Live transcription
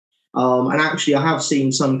And actually, I have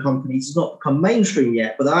seen some companies, it's not become mainstream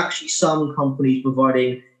yet, but there are actually some companies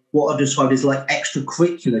providing what are described as like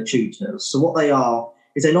extracurricular tutors. So what they are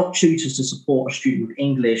is they're not tutors to support a student with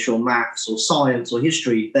English or maths or science or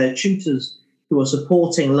history. They're tutors who are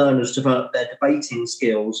supporting learners develop their debating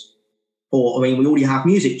skills. Or, I mean, we already have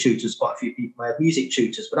music tutors, quite a few people have music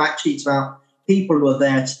tutors, but actually it's about people who are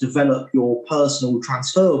there to develop your personal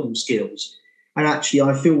transferable skills. And actually,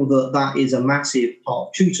 I feel that that is a massive part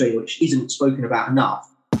of tutoring, which isn't spoken about enough.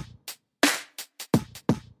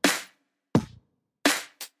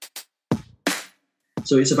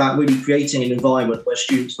 So it's about really creating an environment where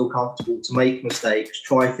students feel comfortable to make mistakes,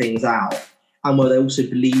 try things out, and where they also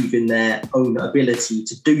believe in their own ability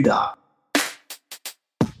to do that.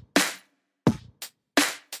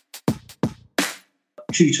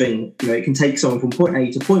 Tutoring, it can take someone from point A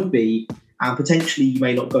to point B, and potentially you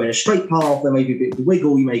may not go in a straight path. There may be a bit of a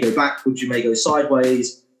wiggle. You may go backwards. You may go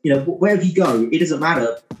sideways. Wherever you go, it doesn't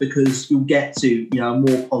matter because you'll get to, a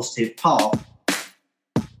more positive path.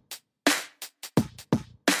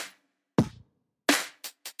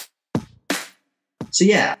 So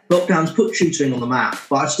yeah, lockdown's put tutoring on the map,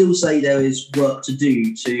 but I still say there is work to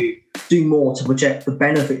do more to project the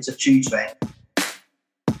benefits of tutoring.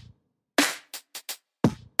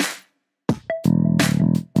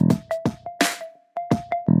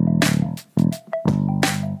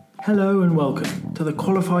 Hello and welcome to the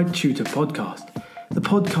Qualified Tutor Podcast, the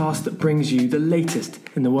podcast that brings you the latest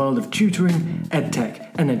in the world of tutoring, edtech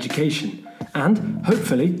and education, and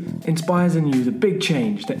hopefully inspires in you the big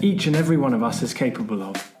change that each and every one of us is capable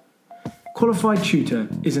of. Qualified Tutor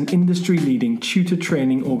is an industry-leading tutor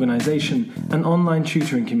training organisation and online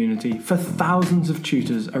tutoring community for thousands of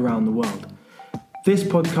tutors around the world. This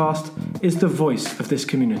podcast is the voice of this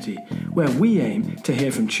community, where we aim to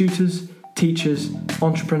hear from tutors, teachers,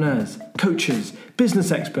 entrepreneurs, coaches,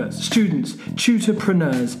 business experts, students,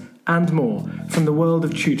 tutorpreneurs, and more from the world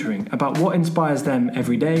of tutoring about what inspires them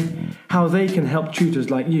every day, how they can help tutors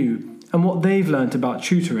like you, and what they've learnt about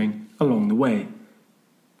tutoring along the way.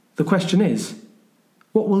 The question is,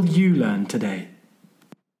 what will you learn today?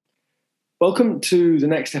 Welcome to the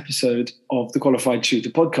next episode of the Qualified Tutor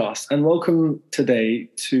Podcast, and welcome today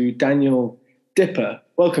to Daniel Dipper.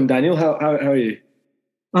 Welcome, Daniel. How are you?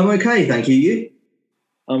 I'm okay, thank you. You?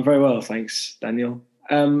 I'm very well, thanks, Daniel.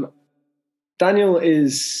 Daniel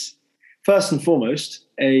is, first and foremost,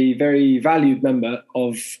 a very valued member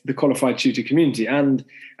of the Qualified Tutor community and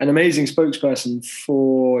an amazing spokesperson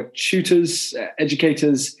for tutors,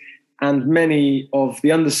 educators, and many of the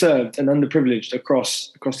underserved and underprivileged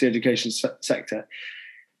across the education sector.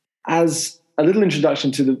 As a little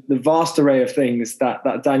introduction to the vast array of things that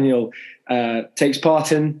Daniel takes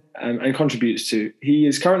part in and contributes to, he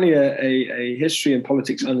is currently a history and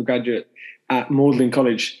politics undergraduate at Magdalen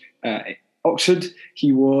College, Oxford.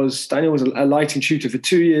 Daniel was a lighting tutor for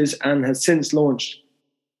 2 years and has since launched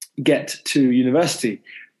Get to University,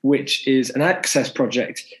 which is an access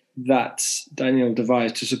project that Daniel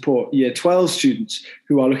devised to support Year 12 students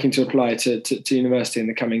who are looking to apply to university in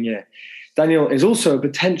the coming year. Daniel is also a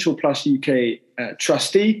Potential Plus UK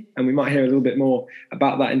trustee, and we might hear a little bit more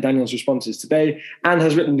about that in Daniel's responses today, and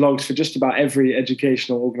has written blogs for just about every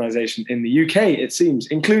educational organisation in the UK, it seems,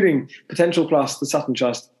 including Potential Plus, the Sutton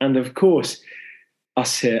Trust, and of course,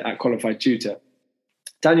 us here at Qualified Tutor.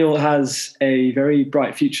 Daniel has a very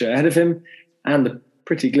bright future ahead of him and a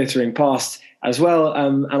pretty glittering past as well.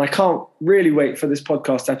 And I can't really wait for this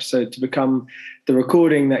podcast episode to become the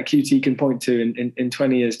recording that QT can point to in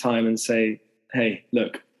 20 years' time and say, hey,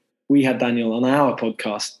 look, we had Daniel on our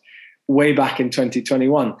podcast way back in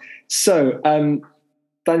 2021. So,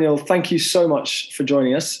 Daniel, thank you so much for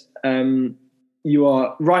joining us. You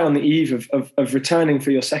are right on the eve of returning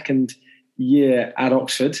for your second year at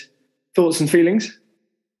Oxford. Thoughts and feelings?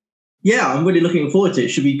 Yeah, I'm really looking forward to it. It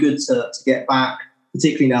should be good to get back,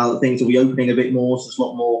 particularly now that things will be opening a bit more. So there's a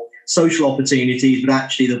lot more social opportunities, but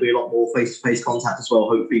actually there'll be a lot more face-to-face contact as well,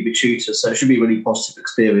 hopefully with tutors. So it should be a really positive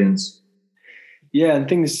experience. Yeah, and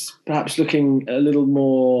things perhaps looking a little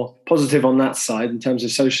more positive on that side in terms of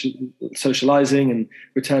socialising and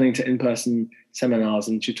returning to in-person seminars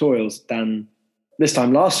and tutorials than this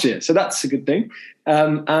time last year. So that's a good thing.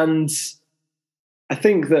 And I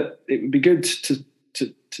think that it would be good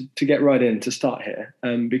to get right in, to start here,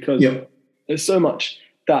 because there's so much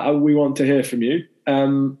that we want to hear from you.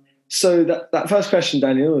 So that first question,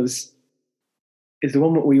 Daniel, is the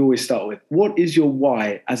one that we always start with. What is your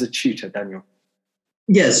why as a tutor, Daniel?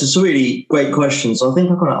 Yes, it's a really great question. So I think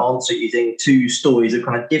I'm going to answer using two stories of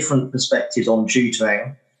kind of different perspectives on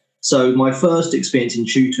tutoring. So my first experience in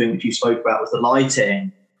tutoring, which you spoke about, was the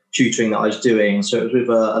lighting. tutoring that I was doing. So it was with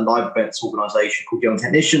a live events organisation called Young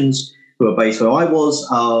Technicians, who are based where I was.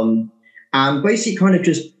 And basically kind of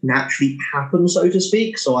just naturally happened, so to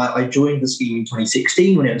speak. So I joined the scheme in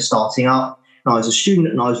 2016 when it was starting up. And I was a student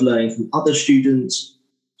and I was learning from other students.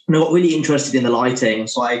 And I got really interested in the lighting.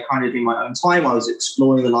 So I kind of, in my own time, I was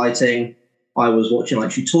exploring the lighting. I was watching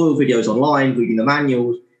like tutorial videos online, reading the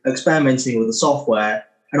manuals, experimenting with the software.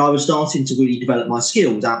 And I was starting to really develop my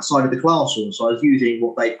skills outside of the classroom. So I was using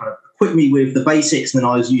what they kind of equipped me with, the basics, and then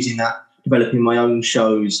I was using that, developing my own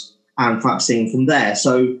shows and practicing from there.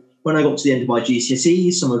 So when I got to the end of my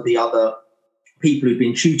GCSEs, some of the other people who'd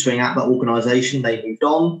been tutoring at that organisation, they moved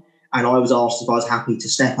on. And I was asked if I was happy to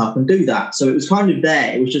step up and do that. So it was kind of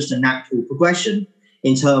there. It was just a natural progression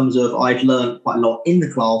in terms of I'd learned quite a lot in the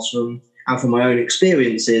classroom and from my own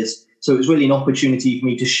experiences. So it was really an opportunity for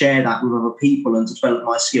me to share that with other people and to develop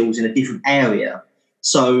my skills in a different area.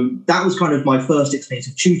 So that was kind of my first experience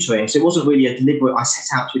of tutoring. So it wasn't really a deliberate, I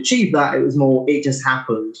set out to achieve that. It was more, it just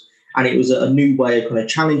happened. And it was a new way of kind of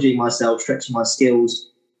challenging myself, stretching my skills,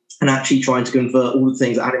 and actually trying to convert all the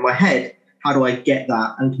things I had in my head. How do I get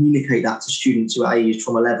that and communicate that to students who are aged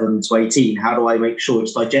from 11 to 18? How do I make sure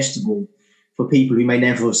it's digestible for people who may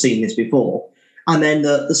never have seen this before? And then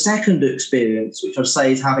the second experience, which I'd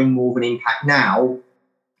say is having more of an impact now,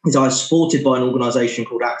 is I was supported by an organisation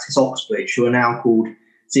called Access Oxbridge, who are now called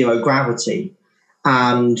Zero Gravity.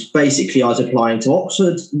 And basically I was applying to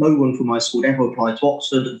Oxford. No one from my school ever applied to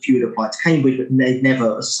Oxford. A few had applied to Cambridge, but they'd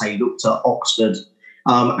never, as I say, looked at Oxford.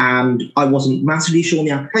 And I wasn't massively sure on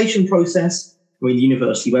the application process. I mean, the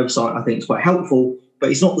university website, I think, is quite helpful, but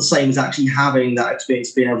it's not the same as actually having that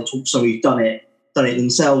experience, being able to talk to somebody who's done it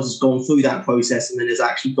themselves, has gone through that process, and then has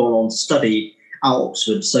actually gone on to study at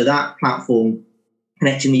Oxford. So that platform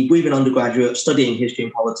connected me with an undergraduate studying history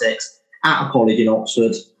and politics at a college in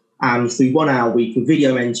Oxford. And through 1 hour a week of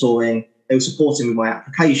video mentoring, they were supporting me with my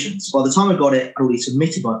applications. By the time I got it, I'd already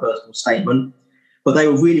submitted my personal statement, but they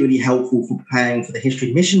were really, really helpful for preparing for the history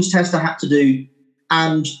admissions test I had to do.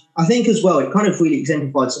 And I think as well, it kind of really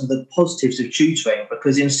exemplified some of the positives of tutoring,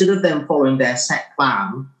 because instead of them following their set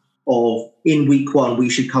plan of in week 1,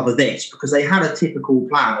 we should cover this, because they had a typical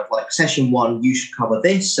plan of like session 1, you should cover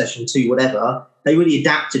this, session 2, whatever. They really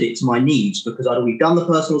adapted it to my needs because I'd already done the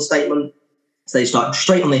personal statement. So they started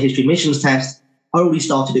straight on the history admissions test. I already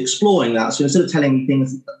started exploring that. So instead of telling me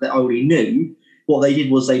things that I already knew, what they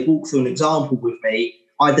did was they walked through an example with me.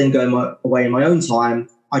 I'd then go away in my own time.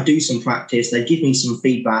 I'd do some practice. They'd give me some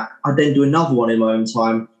feedback. I'd then do another one in my own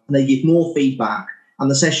time, and they give more feedback. And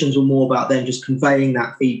the sessions were more about them just conveying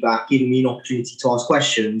that feedback, giving me an opportunity to ask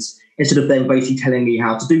questions, instead of them basically telling me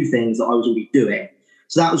how to do things that I was already doing.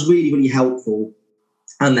 So that was really, really helpful.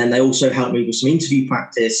 And then they also helped me with some interview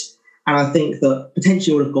practice. And I think that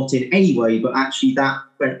potentially I would have got in anyway, but actually that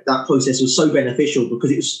process was so beneficial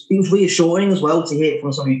because it was reassuring as well to hear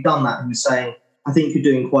from somebody who'd done that and was saying, I think you're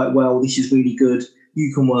doing quite well, this is really good,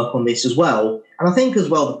 you can work on this as well. And I think as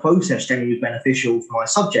well the process generally was beneficial for my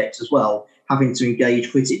subjects as well, having to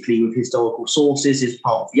engage critically with historical sources is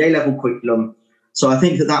part of the A-level curriculum. So I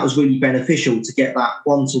think that was really beneficial to get that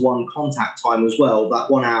one-to-one contact time as well, that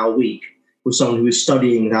 1 hour a week with someone who was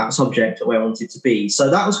studying that subject at where I wanted to be. So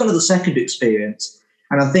that was kind of the second experience.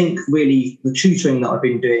 And I think really the tutoring that I've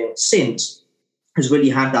been doing since has really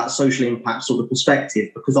had that social impact sort of perspective,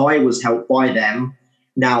 because I was helped by them.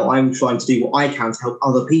 Now I'm trying to do what I can to help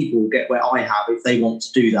other people get where I have if they want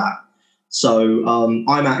to do that. So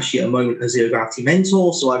I'm actually at the moment a Zero Gravity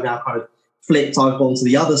mentor. So I've now kind of flipped. I've gone to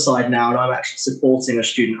the other side now, and I'm actually supporting a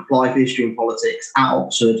student apply for history and politics at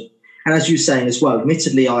Oxford. And as you're saying as well,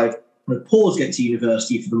 admittedly, I've paused getting to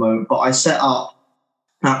university for the moment, but I set up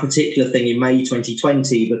that particular thing in May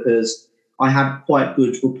 2020 because I had quite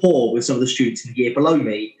good rapport with some of the students in the year below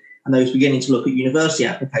me, and they were beginning to look at university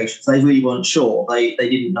applications. They really weren't sure. They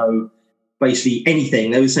didn't know basically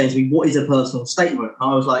anything. They were saying to me, what is a personal statement?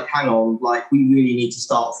 And I was like, hang on, like we really need to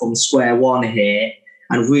start from square one here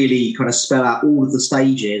and really kind of spell out all of the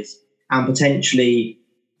stages, and potentially,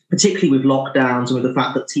 particularly with lockdowns and with the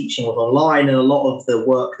fact that teaching was online and a lot of the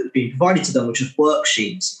work that's being provided to them, which was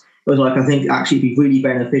worksheets, it was like, I think actually it'd be really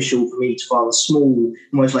beneficial for me to run small,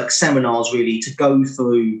 almost like seminars really, to go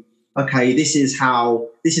through, okay, this is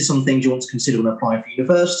some things you want to consider when applying for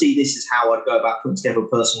university. This is how I'd go about putting together a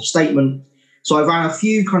personal statement. So I ran a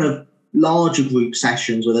few kind of larger group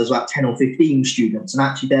sessions where there's about 10 or 15 students, and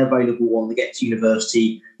actually they're available on the Get to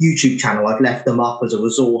University YouTube channel. I've left them up as a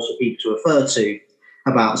resource for people to refer to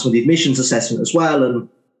about some of the admissions assessment as well,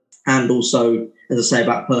 and also, as I say,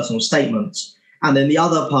 about personal statements. And then the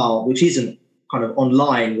other part, which isn't kind of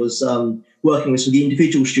online, was working with some of the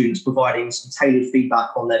individual students, providing some tailored feedback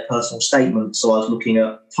on their personal statements. So I was looking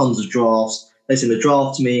at tons of drafts. They send a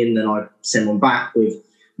draft to me and then I send one back with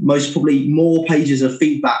most probably more pages of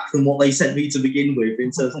feedback than what they sent me to begin with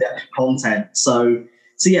in terms of the actual content. So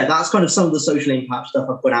yeah, that's kind of some of the social impact stuff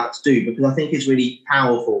I've gone out to do, because I think it's really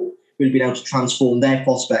powerful, really being able to transform their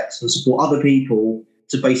prospects and support other people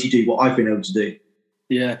to basically do what I've been able to do.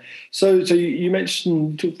 Yeah. So you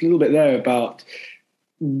talked a little bit there about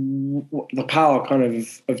the power kind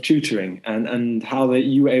of tutoring and how that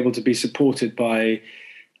you were able to be supported by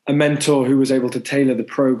a mentor who was able to tailor the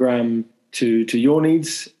program to your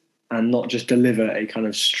needs and not just deliver a kind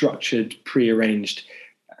of structured, prearranged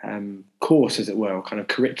course, as it were, or kind of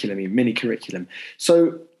curriculum, mini curriculum.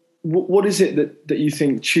 So what is it that you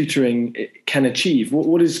think tutoring can achieve?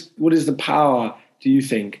 What is the power, do you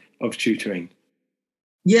think, of tutoring?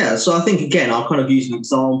 Yeah, so I think, again, I'll kind of use an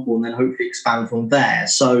example and then hopefully expand from there.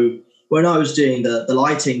 So when I was doing the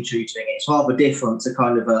lighting tutoring, it's rather different to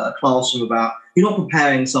kind of a classroom about, you're not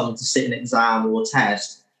preparing someone to sit an exam or a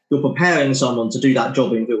test, you're preparing someone to do that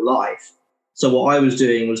job in real life. So what I was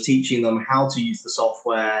doing was teaching them how to use the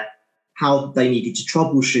software, how they needed to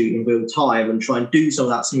troubleshoot in real time and try and do some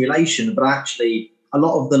of that simulation. But actually, a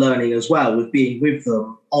lot of the learning as well was being with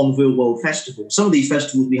them on real world festivals. Some of these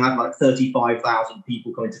festivals, we had like 35,000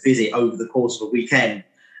 people coming to visit over the course of a weekend.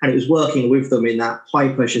 And it was working with them in that high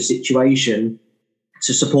pressure situation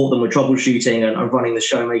to support them with troubleshooting and running the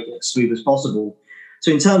show, making it as smooth as possible.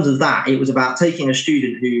 So in terms of that, it was about taking a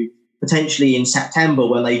student who potentially in September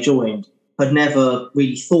when they joined had never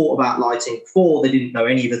really thought about lighting before. They didn't know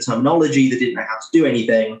any of the terminology. They didn't know how to do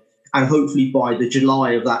anything. And hopefully by the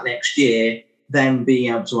July of that next year, them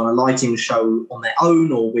being able to run a lighting show on their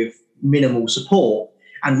own or with minimal support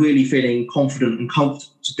and really feeling confident and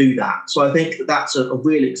comfortable to do that. So I think that's a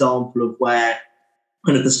real example of where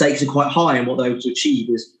kind of the stakes are quite high and what they're able to achieve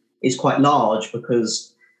is quite large because,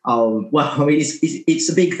 it's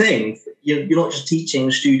a big thing. You're not just teaching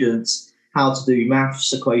students how to do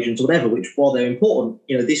maths equations or whatever, which while they're important,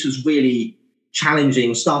 this was really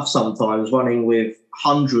challenging stuff sometimes, running with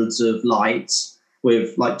hundreds of lights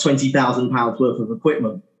with like £20,000 worth of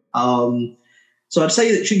equipment. So I'd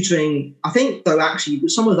say that tutoring, I think though actually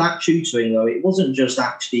some of that tutoring though, it wasn't just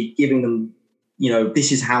actually giving them,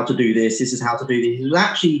 this is how to do this, this is how to do this. It was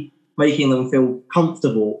actually making them feel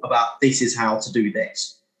comfortable about this is how to do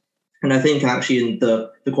this. And I think actually in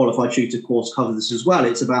the Qualified Tutor course covers this as well.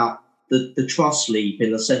 It's about the trust leap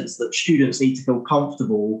in the sense that students need to feel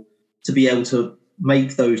comfortable to be able to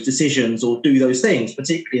make those decisions or do those things,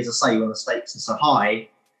 particularly, as I say, when the stakes are so high.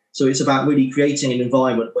 So it's about really creating an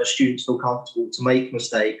environment where students feel comfortable to make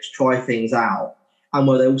mistakes, try things out, and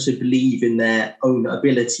where they also believe in their own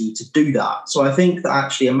ability to do that. So I think that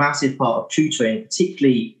actually a massive part of tutoring,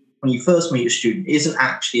 particularly when you first meet a student, isn't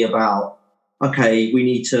actually about, okay, we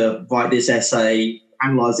need to write this essay,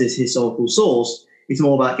 analyse this historical source. It's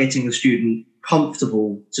more about getting the student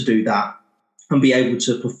comfortable to do that and be able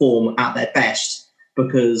to perform at their best,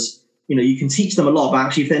 because you can teach them a lot, but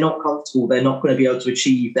actually if they're not comfortable, they're not going to be able to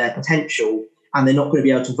achieve their potential and they're not going to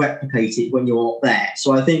be able to replicate it when you're not there.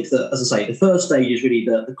 So I think that, as I say, the first stage is really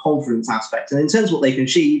the confidence aspect. And in terms of what they can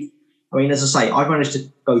achieve, as I say, I've managed to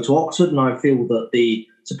go to Oxford and I feel that the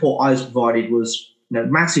support I was provided was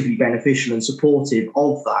massively beneficial and supportive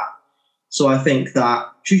of that. So I think that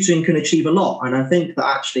tutoring can achieve a lot. And I think that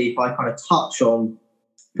actually if I kind of touch on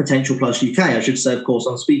Potential Plus UK, I should say, of course,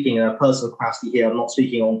 I'm speaking in a personal capacity here. I'm not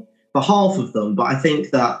speaking on behalf of them, but I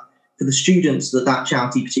think that for the students that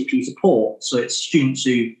charity particularly supports, so it's students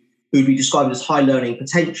who would be described as high learning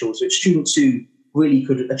potential, so it's students who really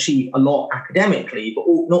could achieve a lot academically, but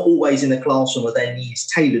not always in the classroom where their needs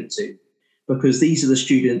tailored to, because these are the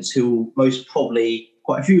students who most probably,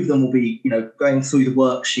 quite a few of them will be, going through the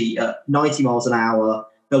worksheet at 90 miles an hour,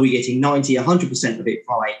 they'll be getting 90, 100% of it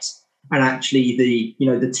right. And actually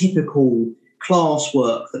the typical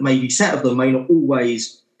classwork that may be set of them may not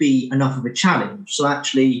always be enough of a challenge. So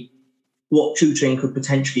actually what tutoring could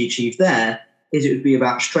potentially achieve there is it would be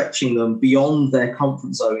about stretching them beyond their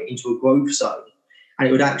comfort zone into a growth zone. And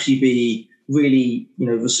it would actually be really,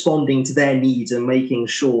 responding to their needs and making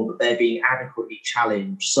sure that they're being adequately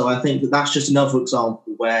challenged. So I think that that's just another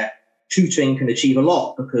example where tutoring can achieve a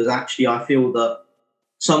lot, because actually I feel that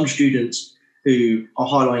some students who are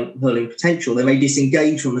high learning potential, they may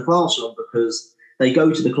disengage from the classroom because they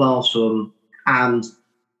go to the classroom and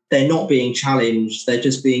they're not being challenged. They're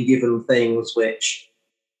just being given things which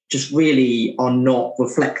just really are not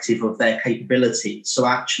reflective of their capability. So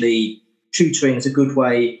actually tutoring is a good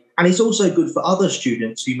way. And it's also good for other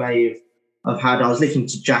students who may have I was listening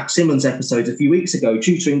to Jack Simmons' episodes a few weeks ago.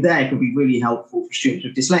 Tutoring there can be really helpful for students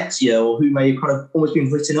with dyslexia or who may have kind of almost been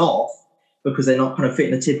written off because they're not kind of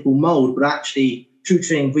fitting a typical mold, but actually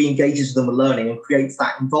tutoring re-engages them with learning and creates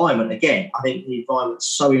that environment. Again, I think the environment's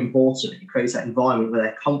so important. It creates that environment where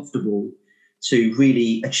they're comfortable to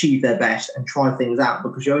really achieve their best and try things out,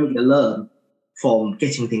 because you're only going to learn from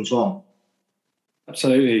getting things wrong.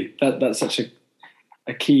 Absolutely. That's such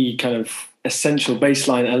a key kind of essential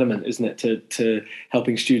baseline element, isn't it, to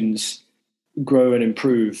helping students grow and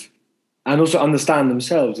improve and also understand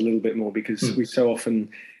themselves a little bit more, because we so often,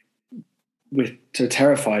 we're so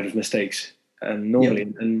terrified of mistakes and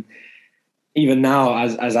normally, and even now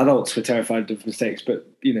as adults we're terrified of mistakes, but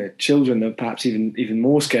children are perhaps even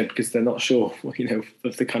more scared because they're not sure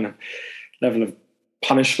of the kind of level of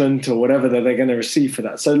punishment or whatever that they're going to receive for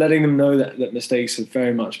that. So letting them know that mistakes are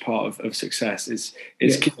very much part of success is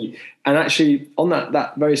key. And actually on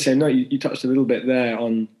that very same note, you touched a little bit there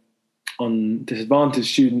on disadvantaged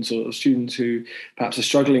students or students who perhaps are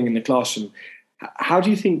struggling in the classroom. How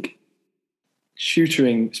do you think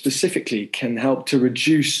tutoring specifically can help to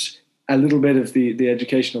reduce a little bit of the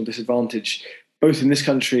educational disadvantage, both in this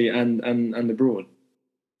country and abroad?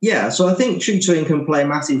 Yeah, so I think tutoring can play a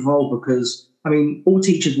massive role because, all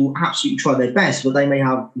teachers will absolutely try their best, but they may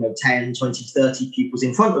have 10, 20, 30 pupils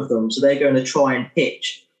in front of them. So they're going to try and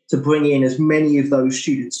pitch to bring in as many of those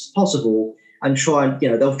students as possible and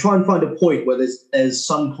they'll try and find a point where there's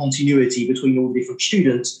some continuity between all the different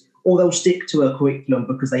students, or they'll stick to a curriculum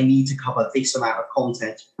because they need to cover this amount of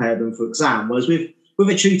content to prepare them for exam. Whereas with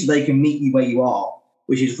a tutor, they can meet you where you are,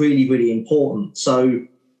 which is really, really important. So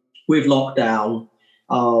with lockdown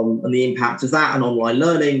and the impact of that and online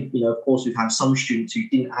learning, of course, we've had some students who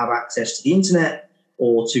didn't have access to the internet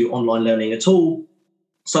or to online learning at all.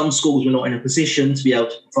 Some schools were not in a position to be able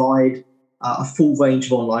to provide a full range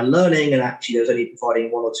of online learning, and actually there was only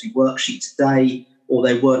providing 1 or 2 worksheets a day, or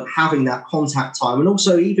they weren't having that contact time. And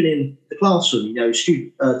also even in the classroom,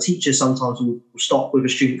 teachers sometimes will stop with a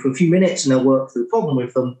student for a few minutes and they'll work through the problem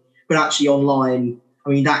with them. But actually online,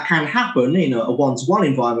 that can happen in a one-to-one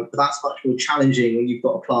environment, but that's much more challenging when you've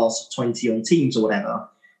got a class of 20 on Teams or whatever.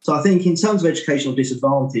 So I think in terms of educational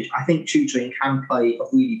disadvantage, I think tutoring can play a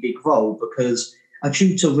really big role, because a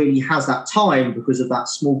tutor really has that time, because of that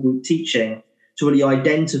small group teaching, to really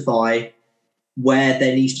identify where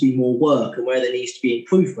there needs to be more work and where there needs to be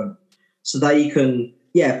improvement. So they can,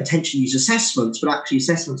 potentially use assessments, but actually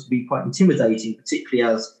assessments can be quite intimidating,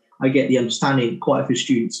 particularly as I get the understanding quite a few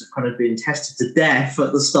students have kind of been tested to death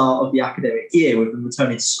at the start of the academic year with them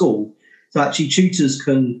returning to school. So actually tutors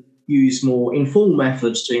can use more informal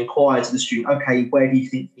methods to inquire to the student, okay, where do you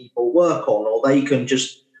think people work on? Or they can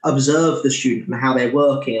just observe the student and how they're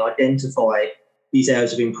working and identify these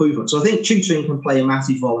areas of improvement. So I think tutoring can play a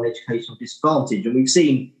massive role in educational disadvantage. And we've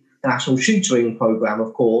seen the National Tutoring Programme,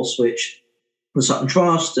 of course, which the Sutton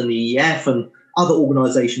Trust and the EEF and other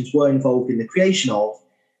organisations were involved in the creation of.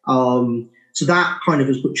 So that kind of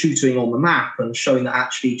has put tutoring on the map and showing that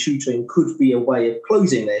actually tutoring could be a way of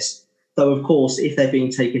closing this. Though, of course, if they're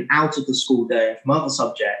being taken out of the school day from other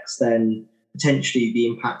subjects, then potentially the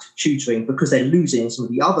impact of tutoring, because they're losing some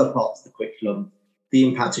of the other parts of the curriculum, the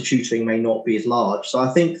impact of tutoring may not be as large. So I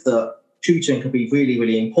think that tutoring can be really,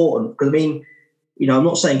 really important. Because, I'm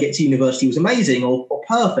not saying Get to University was amazing or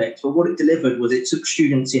perfect, but what it delivered was it took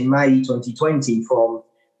students in May 2020 from,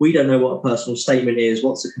 we don't know what a personal statement is,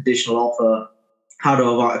 what's a conditional offer, how do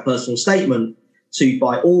I write a personal statement, to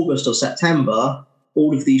by August or September,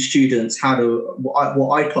 all of these students had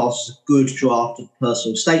what I class as a good draft of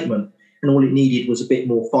personal statement. And all it needed was a bit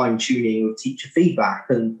more fine-tuning with teacher feedback,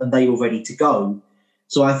 and they were ready to go.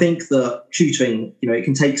 So I think that tutoring, it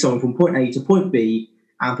can take someone from point A to point B,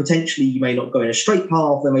 and potentially you may not go in a straight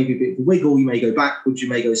path, there may be a bit of a wiggle, you may go backwards, you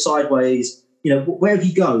may go sideways. Wherever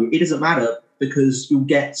you go, it doesn't matter, because you'll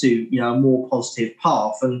get to, a more positive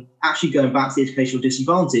path. And actually going back to the educational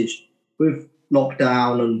disadvantage, with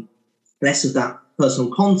lockdown and less of that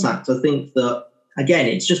personal contact, I think that, again,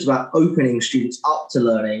 it's just about opening students up to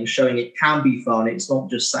learning, showing it can be fun. It's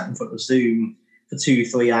not just sat in front of Zoom for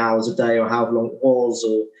 2-3 hours a day or however long it was,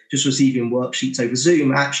 or just receiving worksheets over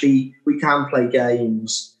Zoom. Actually, we can play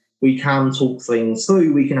games, we can talk things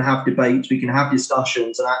through, we can have debates, we can have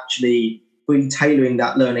discussions, and actually really tailoring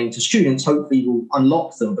that learning to students hopefully will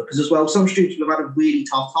unlock them. Because as well, some students will have had a really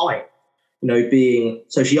tough time, being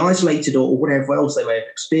socially isolated or whatever else they may have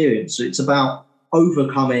experienced. So it's about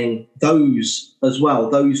overcoming those as well,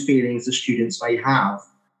 those feelings the students may have.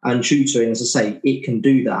 And tutoring, as I say, it can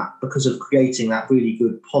do that because of creating that really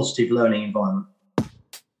good positive learning environment.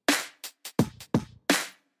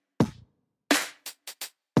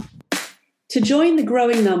 To join the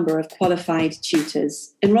growing number of qualified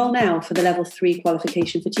tutors, enrol now for the Level 3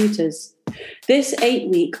 qualification for tutors. This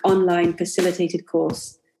 8-week online facilitated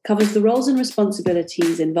course covers the roles and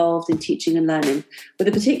responsibilities involved in teaching and learning, with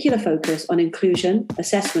a particular focus on inclusion,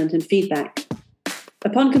 assessment and feedback.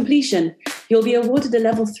 Upon completion, you'll be awarded a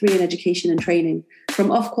Level 3 in Education and Training from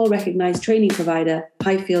Ofqual recognised training provider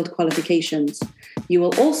Highfield Qualifications. You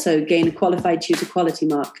will also gain a Qualified Tutor Quality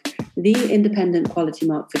Mark, the independent quality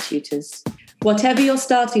mark for tutors. Whatever your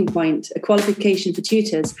starting point, a qualification for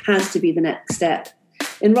tutors has to be the next step.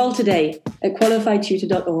 Enrol today at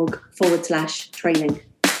qualifiedtutor.org/training.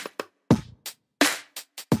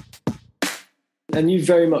 And you've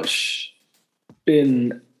very much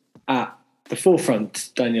been at the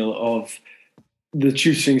forefront, Daniel, of the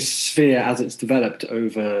tutoring sphere as it's developed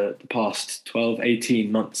over the past 12,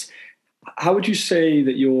 18 months. How would you say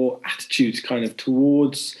that your attitudes kind of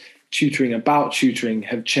towards tutoring, about tutoring,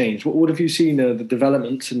 have changed? What have you seen the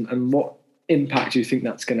developments and what impact do you think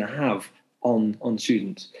that's going to have on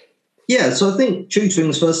students? Yeah, so I think tutoring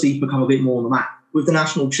has firstly become a bit more on the map. With the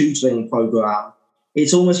National Tutoring Programme,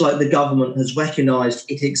 it's almost like the government has recognised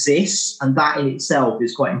it exists, and that in itself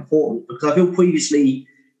is quite important, because I feel previously,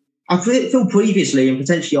 and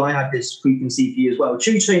potentially I had this preconceived view as well,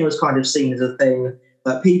 tutoring was kind of seen as a thing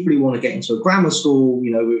that people who want to get into a grammar school,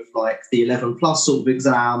 with like the 11 plus sort of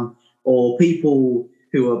exam, or people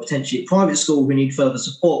who are potentially at private school who need further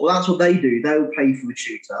support. Well, that's what they do. They'll pay for a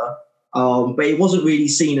tutor. But it wasn't really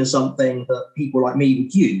seen as something that people like me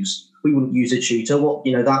would use. We wouldn't use a tutor.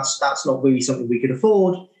 That's not really something we could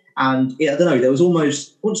afford. And I don't know, there was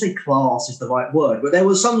almost, I wouldn't say class is the right word, but there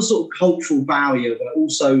was some sort of cultural barrier that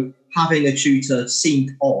also having a tutor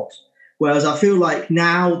seemed odd. Whereas I feel like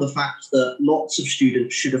now the fact that lots of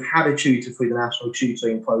students should have had a tutor through the National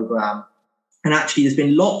Tutoring Programme, and actually there's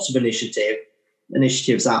been lots of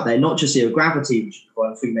initiatives out there, not just Zero Gravity, which is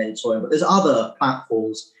providing free mentoring, but there's other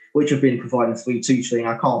platforms which have been providing free tutoring.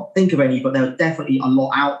 I can't think of any, but there are definitely a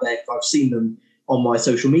lot out there because I've seen them on my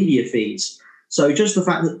social media feeds. So just the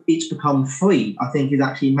fact that it's become free, I think, is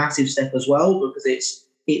actually a massive step as well, because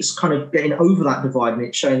it's kind of getting over that divide, and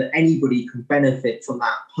it's showing that anybody can benefit from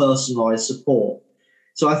that personalised support.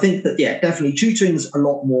 So I think that, yeah, definitely tutoring is a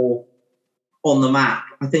lot more on the map.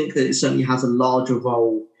 I think that it certainly has a larger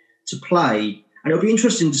role to play. And it'll be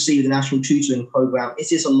interesting to see the National Tutoring Programme. Is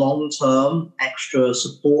this a long-term extra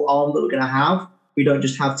support arm that we're going to have? We don't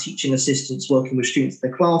just have teaching assistants working with students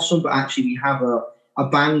in the classroom, but actually we have a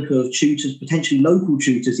bank of tutors, potentially local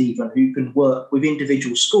tutors even, who can work with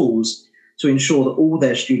individual schools to ensure that all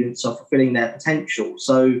their students are fulfilling their potential.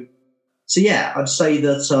 So yeah, I'd say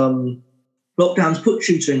that lockdown's put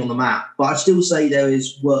tutoring on the map, but I'd still say there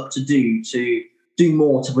is work to do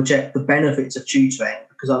more to project the benefits of tutoring.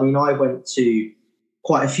 Because, I mean, I went to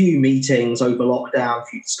quite a few meetings over lockdown, a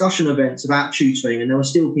few discussion events about tutoring, and there were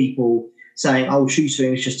still people saying, oh,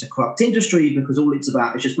 tutoring is just a corrupt industry because all it's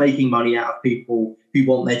about is just making money out of people who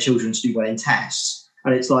want their children to do well in tests.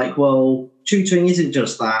 And it's like, well, tutoring isn't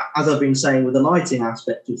just that. As I've been saying with the lighting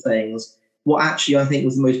aspect of things, what actually I think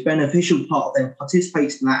was the most beneficial part of them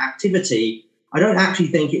participating in that activity, I don't actually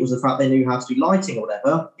think it was the fact they knew how to do lighting or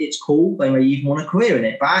whatever. It's cool. They may even want a career in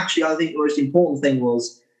it. But actually, I think the most important thing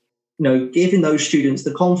was, giving those students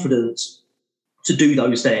the confidence to do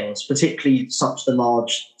those things, particularly such a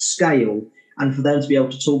large scale, and for them to be able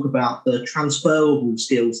to talk about the transferable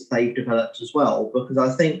skills that they've developed as well. Because I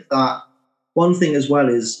think that one thing as well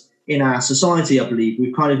is in our society, I believe,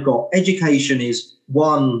 we've kind of got education is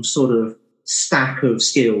one sort of stack of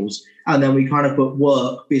skills, and then we kind of put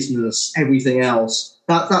work, business, everything else.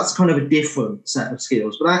 That's kind of a different set of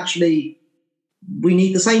skills. But actually, we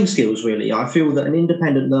need the same skills, really. I feel that an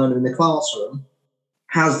independent learner in the classroom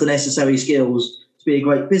has the necessary skills to be a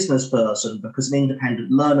great business person, because an independent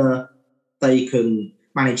learner, they can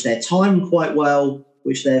manage their time quite well,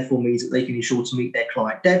 which therefore means that they can ensure to meet their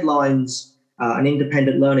client deadlines. An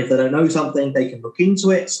independent learner, if they don't know something, they can look into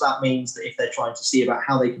it. So that means that if they're trying to see about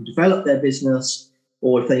how they can develop their business,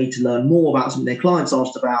 or if they need to learn more about something their clients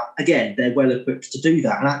asked about, again, they're well equipped to do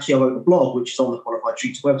that. And actually, I wrote a blog, which is on the Qualified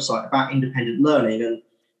Tutor website, about independent learning, and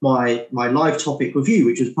my live topic review,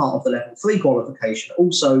 which was part of the Level 3 qualification.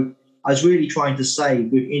 Also, I was really trying to say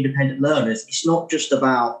with independent learners, it's not just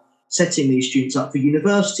about setting these students up for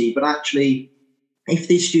university, but actually, if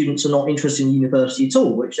these students are not interested in university at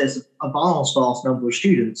all, which there's a vast, vast number of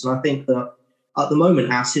students, and I think that at the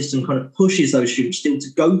moment our system kind of pushes those students still to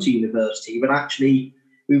go to university, but actually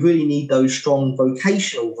we really need those strong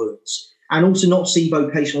vocational routes, and also not see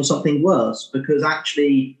vocational as something worse, because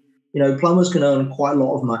actually, plumbers can earn quite a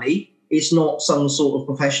lot of money it's not some sort of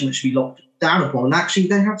profession that should be locked down upon. And actually,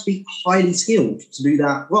 they have to be highly skilled to do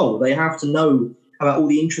that role. They have to know about all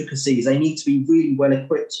the intricacies. They need to be really well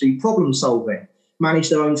equipped to do problem solving, manage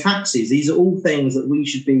their own taxes. These are all things that we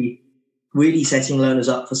should be really setting learners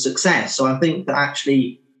up for success. So I think that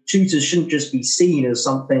actually tutors shouldn't just be seen as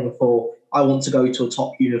something for, I want to go to a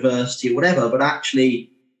top university or whatever, but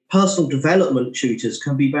actually personal development tutors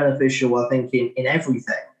can be beneficial, I think, in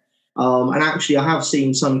everything. And actually, I have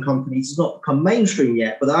seen some companies, it's not become mainstream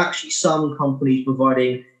yet, but there are actually some companies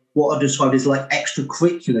providing what are described as like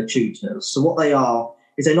extracurricular tutors. So what they are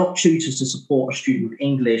is they're not tutors to support a student with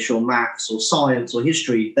English or maths or science or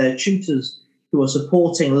history. They're tutors who are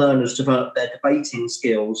supporting learners develop their debating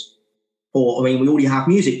skills. Or, I mean, we already have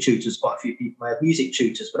music tutors, quite a few people have music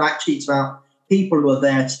tutors, but actually it's about people who are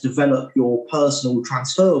there to develop your personal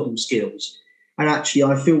transferable skills. And actually,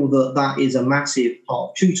 I feel that that is a massive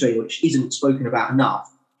part of tutoring, which isn't spoken about enough.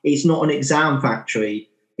 It's not an exam factory.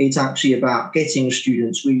 It's actually about getting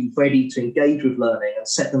students really ready to engage with learning and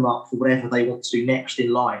set them up for whatever they want to do next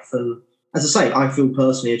in life. And as I say, I feel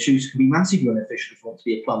personally a tutor can be massively beneficial if you want to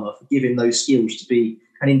be a plumber, for giving those skills to be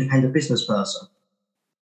an independent business person.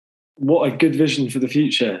 What a good vision for the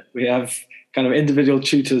future. We have kind of individual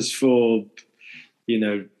tutors for,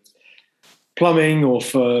 plumbing or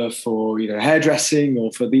for hairdressing,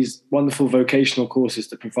 or for these wonderful vocational courses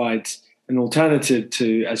that provide an alternative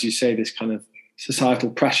to, as you say, this kind of societal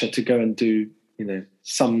pressure to go and do,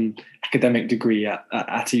 some academic degree at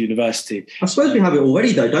a university. I suppose we have it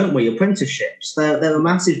already, though, don't we? Apprenticeships. They're a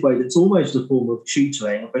massive way. That's almost a form of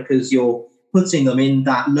tutoring, because you're putting them in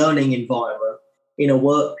that learning environment in a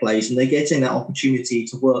workplace, and they're getting that opportunity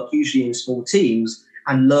to work usually in small teams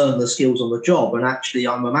and learn the skills on the job. And actually,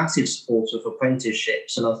 I'm a massive supporter of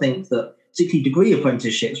apprenticeships. And I think that particularly degree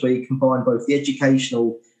apprenticeships, where you combine both the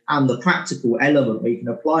educational and the practical element where you can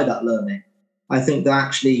apply that learning, I think that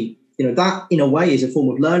actually, that in a way is a form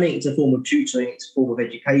of learning, it's a form of tutoring, it's a form of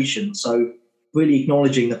education. So really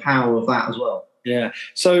acknowledging the power of that as well. Yeah.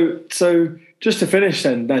 So just to finish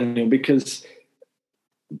then, Daniel, because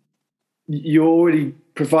you're already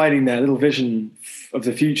providing that little vision of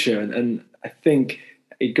the future, and I think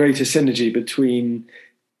a greater synergy between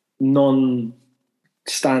non-standard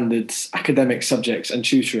academic subjects and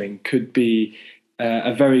tutoring could be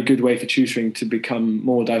a very good way for tutoring to become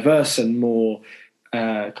more diverse and more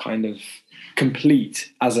kind of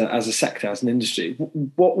complete as a sector, as an industry.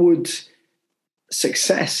 What would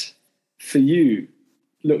success for you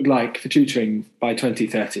look like for tutoring by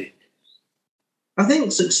 2030? I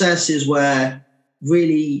think success is where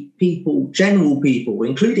really general people,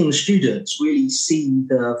 including students, really see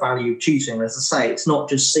the value of tutoring. As I say, it's not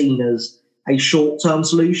just seen as a short-term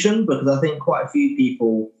solution, because I think quite a few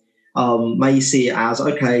people may see it as,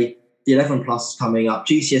 okay, the 11 plus is coming up,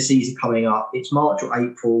 GCSEs are coming up, it's March or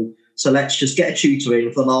April, so let's just get a tutor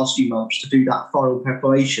in for the last few months to do that final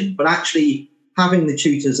preparation. But actually having the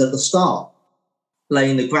tutors at the start,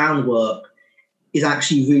 laying the groundwork, is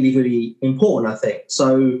actually really, really important, I think.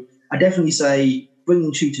 So I definitely say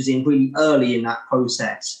bringing tutors in really early in that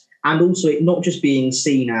process, and also it not just being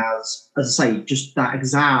seen as I say, just that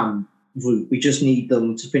exam route. We just need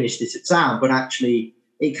them to finish this exam, but actually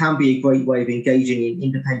it can be a great way of engaging in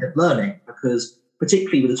independent learning, because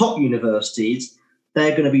particularly with the top universities,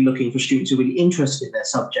 they're going to be looking for students who are really interested in their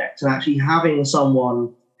subject, and actually having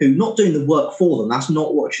someone who not doing the work for them. That's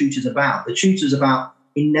not what a tutor's about. The tutor's about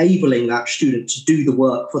enabling that student to do the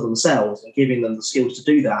work for themselves and giving them the skills to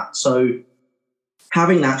do that. So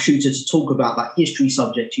having that tutor to talk about that history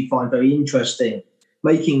subject you find very interesting,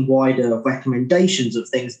 making wider recommendations of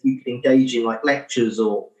things that you could engage in, like lectures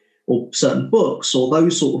or certain books or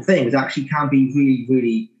those sort of things, actually can be really,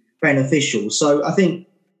 really beneficial. So I think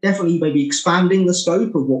definitely maybe expanding the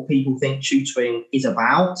scope of what people think tutoring is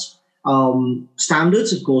about.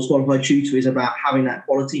 Standards, of course, qualified tutor is about having that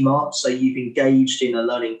quality mark. So you've engaged in a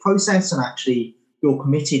learning process and actually you're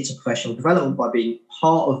committed to professional development by being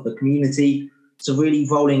part of the community. So really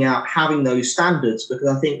rolling out, having those standards, because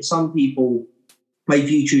I think some people may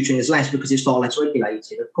view tutoring as less because it's far less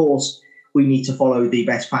regulated. Of course, we need to follow the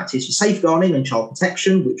best practice for safeguarding and child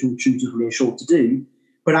protection, which all tutors will ensure to do,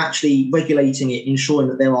 but actually regulating it, ensuring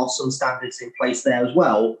that there are some standards in place there as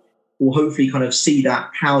well, will hopefully kind of see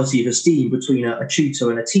that parity of esteem between a tutor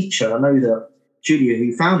and a teacher. I know that Julia,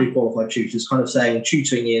 who founded Qualified Tutors, kind of saying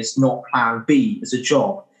tutoring is not plan B as a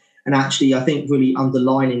job. And actually, I think really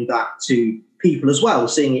underlining that to people as well,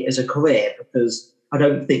 seeing it as a career, because I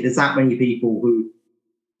don't think there's that many people who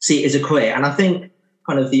see it as a career. And I think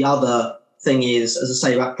kind of the other thing is, as I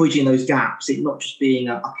say, about bridging those gaps, it not just being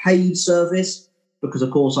a paid service, because,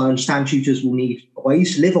 of course, I understand tutors will need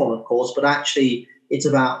ways to live on, of course, but actually it's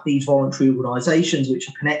about these voluntary organisations which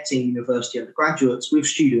are connecting university undergraduates with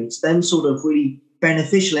students, them sort of really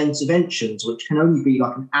beneficial interventions, which can only be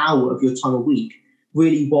like an hour of your time a week,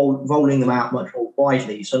 really rolling them out much more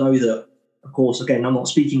widely. So I know that, of course, again, I'm not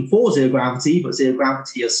speaking for Zero Gravity, but Zero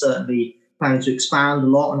Gravity are certainly planning to expand a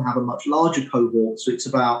lot and have a much larger cohort. So it's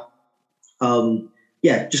about,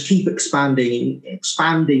 just keep expanding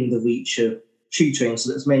the reach of tutoring so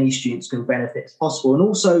that as many students can benefit as possible. And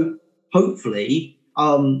also, hopefully,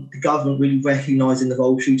 the government really recognising the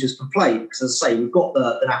role tutors can play. Because, as I say, we've got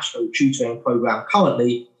the national tutoring programme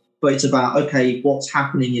currently, but it's about, okay, what's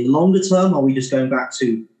happening in the longer term? Are we just going back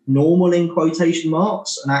to normal in quotation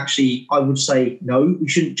marks? And actually, I would say, no, we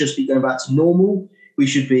shouldn't just be going back to normal. We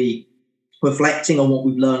should be reflecting on what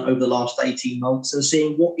we've learned over the last 18 months and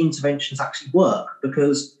seeing what interventions actually work.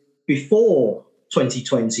 Because before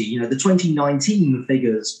 2020, the 2019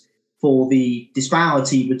 figures for the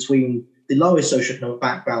disparity between the lowest socioeconomic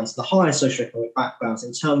backgrounds and the highest socioeconomic backgrounds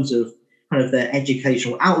in terms of kind of their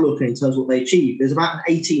educational outlook and in terms of what they achieve, there's about an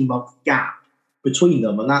 18-month gap between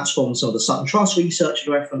them. And that's from some of the Sutton Trust research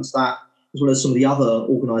to reference that, as well as some of the other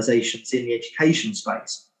organisations in the education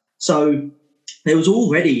space. So there was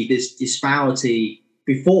already this disparity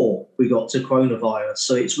before we got to coronavirus.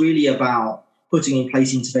 So it's really about putting in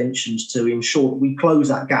place interventions to ensure that we close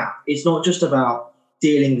that gap. It's not just about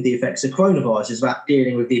dealing with the effects of coronavirus, it's about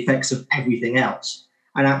dealing with the effects of everything else.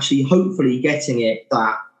 And actually, hopefully getting it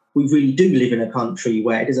that we really do live in a country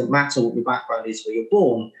where it doesn't matter what your background is where you're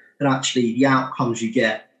born, and actually the outcomes you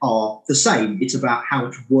get are the same. It's about how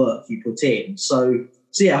much work you put in. So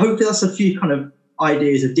yeah, hopefully that's a few kind of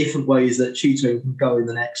ideas of different ways that tutoring can go in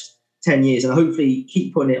the next 10 years, and hopefully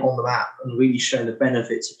keep putting it on the map and really showing the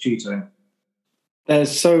benefits of tutoring.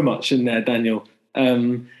 There's so much in there, Daniel.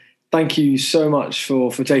 Thank you so much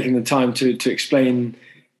for taking the time to explain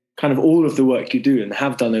kind of all of the work you do and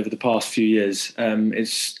have done over the past few years.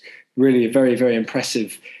 It's really a very, very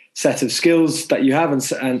impressive set of skills that you have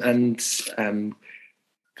and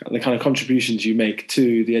the kind of contributions you make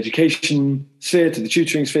to the education sphere, to the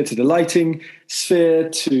tutoring sphere, to the lighting sphere,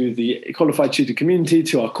 to the qualified tutor community,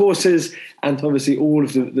 to our courses, and obviously all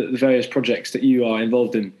of the various projects that you are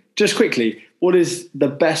involved in. Just quickly, what is the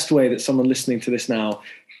best way that someone listening to this now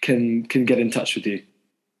can get in touch with you?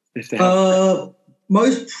 If they have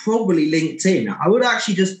most probably LinkedIn. I would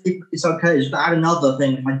actually just, if it's okay, just add another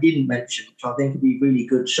thing I didn't mention, which I think would be really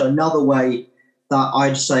good. So another way that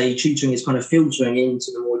I'd say tutoring is kind of filtering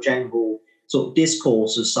into the more general sort of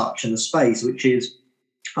discourse as such in the space, which is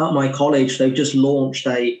at my college, they've just launched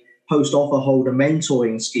a post-offer holder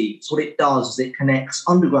mentoring scheme. So what it does is it connects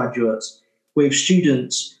undergraduates with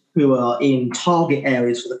students who are in target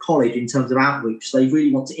areas for the college in terms of outreach. So they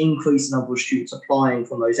really want to increase the number of students applying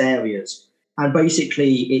from those areas. And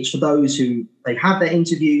basically, it's for those who they've had their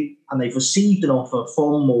interview and they've received an offer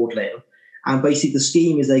from Magdalen. And basically, the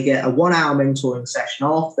scheme is they get a 1-hour mentoring session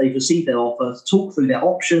after they've received their offer to talk through their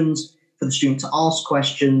options, for the student to ask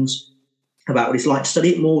questions about what it's like to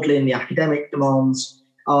study at Magdalen, the academic demands.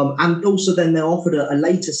 And also then they're offered a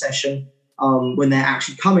later session when they're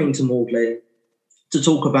actually coming to Magdalen to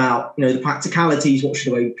talk about, the practicalities, what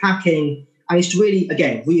should they be packing. And it's to really,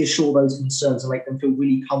 again, reassure those concerns and make them feel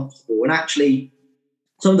really comfortable. And actually,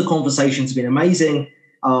 some of the conversations have been amazing.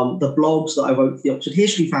 The blogs that I wrote for the Oxford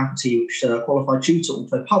History faculty, which a qualified tutor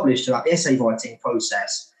also published about the essay writing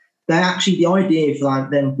process, the idea for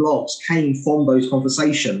them blogs came from those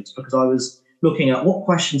conversations, because I was looking at what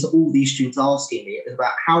questions are all these students asking me. It was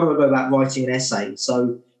about how do I go about writing an essay?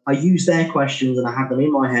 So I used their questions and I had them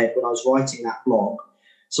in my head when I was writing that blog.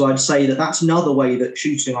 So I'd say that that's another way that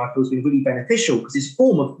tutoring, I feel, has been really beneficial, because it's a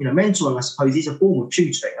form of, mentoring, I suppose, is a form of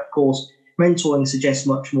tutoring. Of course, mentoring suggests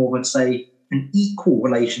much more, I'd say, an equal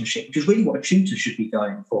relationship, which is really what a tutor should be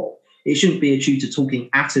going for. It shouldn't be a tutor talking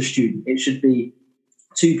at a student. It should be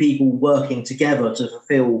two people working together to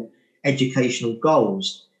fulfill educational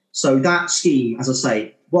goals. So that scheme, as I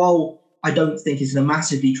say, while I don't think it's going to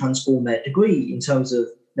massively transform their degree in terms of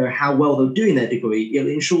how well they're doing their degree, it'll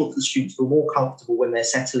ensure that the students feel more comfortable when they're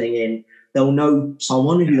settling in. They'll know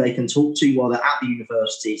someone who they can talk to while they're at the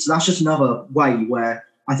university. So that's just another way where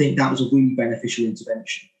I think that was a really beneficial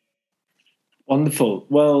intervention. Wonderful.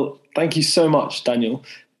 Well, thank you so much, Daniel.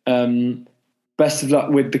 Best of luck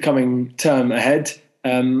with the coming term ahead.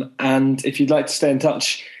 And if you'd like to stay in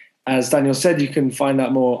touch, as Daniel said, you can find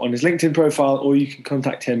out more on his LinkedIn profile, or you can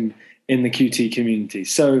contact him in the QT community.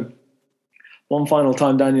 So one final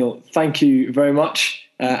time, Daniel, thank you very much,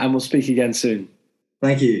 and we'll speak again soon.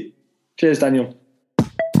 Thank you. Cheers, Daniel.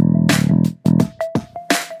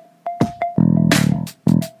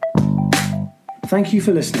 Thank you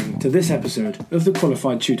for listening to this episode of the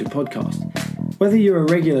Qualified Tutor Podcast. Whether you're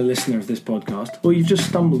a regular listener of this podcast or you've just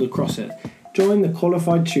stumbled across it, join the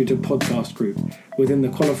Qualified Tutor podcast group within the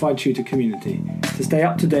Qualified Tutor community to stay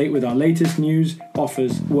up to date with our latest news,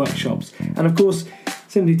 offers, workshops, and of course,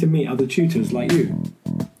 simply to meet other tutors like you.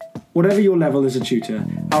 Whatever your level as a tutor,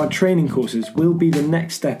 our training courses will be the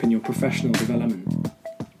next step in your professional development.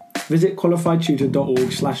 Visit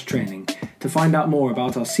qualifiedtutor.org/training to find out more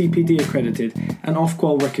about our CPD accredited and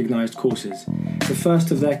Ofqual recognised courses, the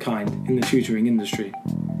first of their kind in the tutoring industry.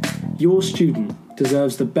 Your student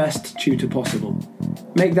deserves the best tutor possible.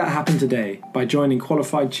 Make that happen today by joining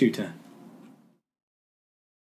Qualified Tutor.